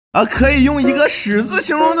可以用一个屎字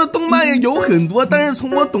形容的动漫也有很多，但是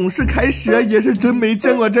从我懂事开始也是真没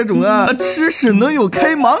见过这种吃屎能有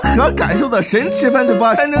开盲盒感受的神奇番剧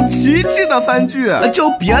吧，还能奇迹的番剧。就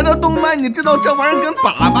别的动漫，你知道这玩意儿跟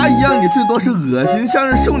粑粑一样，你最多是恶心，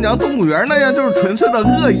像是兽娘动物园那样就是纯粹的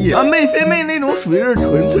恶意妹非妹那种属于是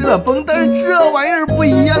纯粹的崩，但是这玩意儿不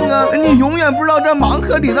一样你永远不知道这盲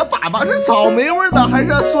盒里的粑粑是草莓味的，还是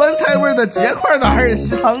酸菜味的，结块的还是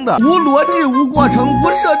稀汤的，无逻辑、无过程、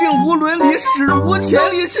无设定、无伦理、史无前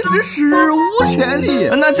例，甚至史无前例。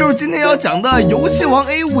那就是今天要讲的游戏王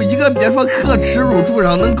A5， 一个别说克耻辱柱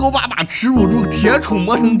上能够把耻辱柱铁杵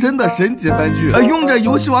磨成针的神级番剧用着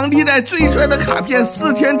游戏王历代最帅的卡片、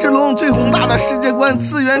四天之龙、最宏大的世界观、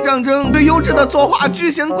次元战争、最优质的作画、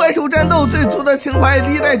巨型怪兽战斗、最足的情怀、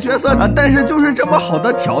历代角色但是就是这么好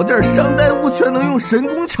的条件，上代物却能用神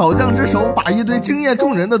工巧匠之手把一堆惊艳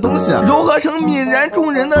众人的东西糅合成泯然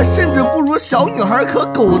众人的，甚至不如小女孩可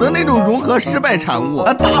狗的那种融合失败产物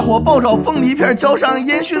大火爆炒凤梨片，浇上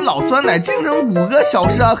烟熏老酸奶，浸成5个小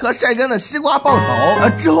时和晒干的西瓜爆炒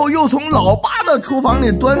之后又从老八的厨房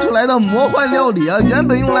里端出来的魔幻料理原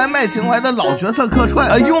本用来卖情怀的老角色客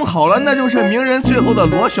串用好了那就是鸣人最后的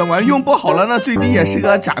螺旋丸，用不好了那最低也是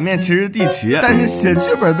个假面骑士地奇。但是写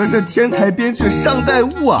剧本的是天才编剧上代物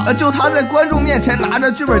就他在观众面前拿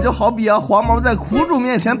着剧本，就好比黄毛在苦主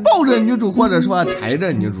面前抱着女主，或者说抬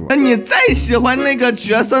着女主你再喜欢那个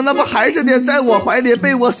角色，那不还是得在我怀里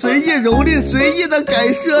被我随意蹂躏、随意的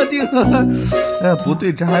改设定不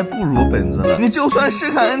对，这还不如本子呢。你就算是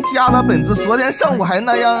看 NTR 的本子，昨天上午还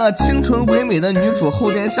那样清纯唯美的女主，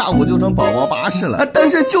后天下午就成宝宝巴士了但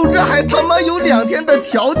是就这还他妈有2天的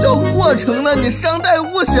调教过程呢，你上代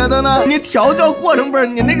物写的呢？你调教过程不是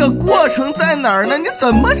你那个过程在哪儿呢？你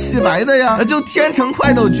怎么洗白的呀？就天成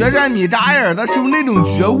快斗决战米扎埃尔的时候那种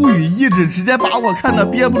觉悟与意志，直接把我看得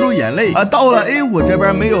憋不住眼泪到了 A5 这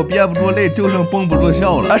边没有憋不住泪，就剩绷不住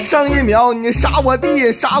笑了上一秒你杀我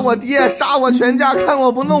弟、杀我爹、杀我全家，看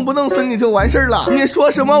我不弄死你就完事儿了。你说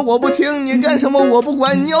什么我不听，你干什么我不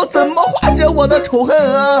管，你要怎么化解我的仇恨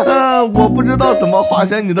我不知道怎么化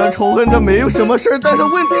解你的仇恨，这没有什么事儿，但是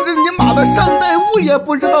问题是你妈的上代物也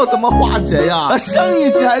不知道怎么化解呀上一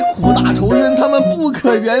集还苦大仇深，他们不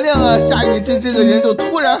可原谅下一集这个人就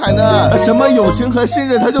突然喊的什么友情和信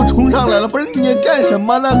任，他就冲上来了。不是你干什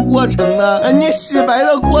么呢？过程呢？你洗白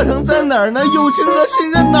的过程在哪儿呢？友情和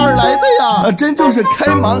信任哪儿来的呀真就是开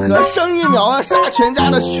盲盒，上一秒杀全家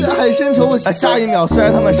的血海深仇下一秒虽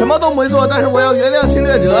然他们什么都没做，但是我要原谅侵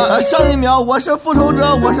略者上一秒我是复仇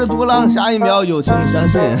者，我是独狼，下一秒友情相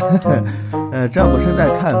信这不是在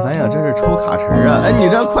看番呀，这是抽卡池你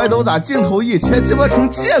这快斗咋镜头一切鸡巴成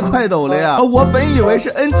借快斗了呀我本以为是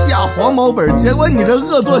NTR 黄毛本，结果你这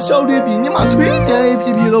恶作效率比你妈催眠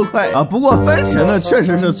APP 都快不过番茄呢确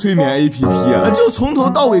实是催眠 APP 就从头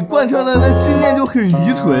到尾贯彻的那信念就很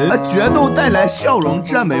愚蠢决斗带来笑容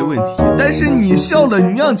这没问题，但是你笑了，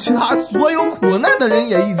你让其他所有苦难的人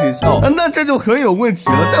也一起笑那这就很有问题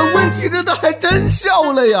了。但问题是他还真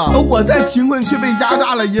笑了呀我在贫困区被压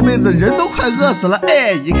榨了一辈子，人都快饿死了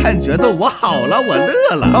一看决斗我好了，我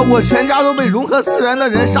乐了我全家都被融合4元的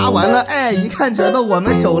人杀完了一看决斗我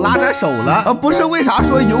们手拉着手了不是为啥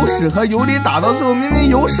说有史和有理打到最后明明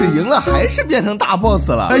有史赢了还是变成大 boss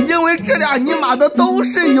了因为这俩你妈的都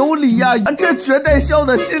是有理呀这绝代笑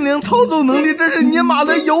的心灵操纵能力，这是你妈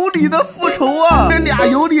的有理的复仇这俩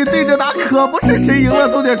有理对着打，可不是谁赢了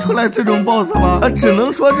都得出来最终 boss 吗只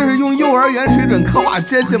能说这是用幼儿园水准刻画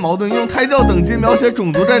阶级矛盾，用胎教等级描写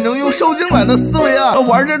种族战争，用受精卵的思维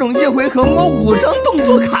玩这种1回合摸5张动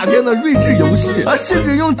作卡片的睿智游戏甚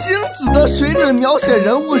至用精子的水准描写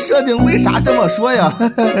人物设定。为啥这么说呀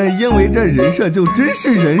因为这人设就真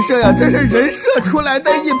是人设呀，这是人设出来的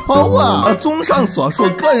一抛综上所述，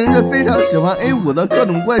个人是非常喜欢 A5 的各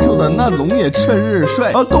种怪兽的，那龙也确实是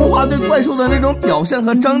帅动画对怪兽的那种表现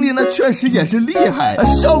和张力那确实也是厉害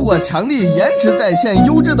效果强力，颜值在线，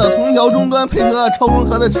优质的同条终端配合超融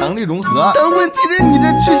合的强力融合，但问题是你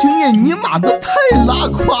这剧情也你妈的太拉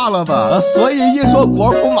胯了吧所以一说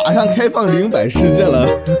国服马上开放0版世界了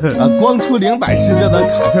光出0版世界的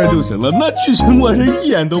卡片就行了，那剧情我是一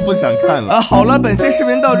眼都不想看了好了，本期视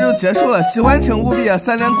频到这就结束了，喜欢请务必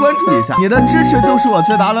3连关注一下，你的支持就是我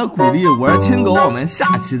最大的鼓励。我是青狗，我们下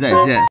期再见。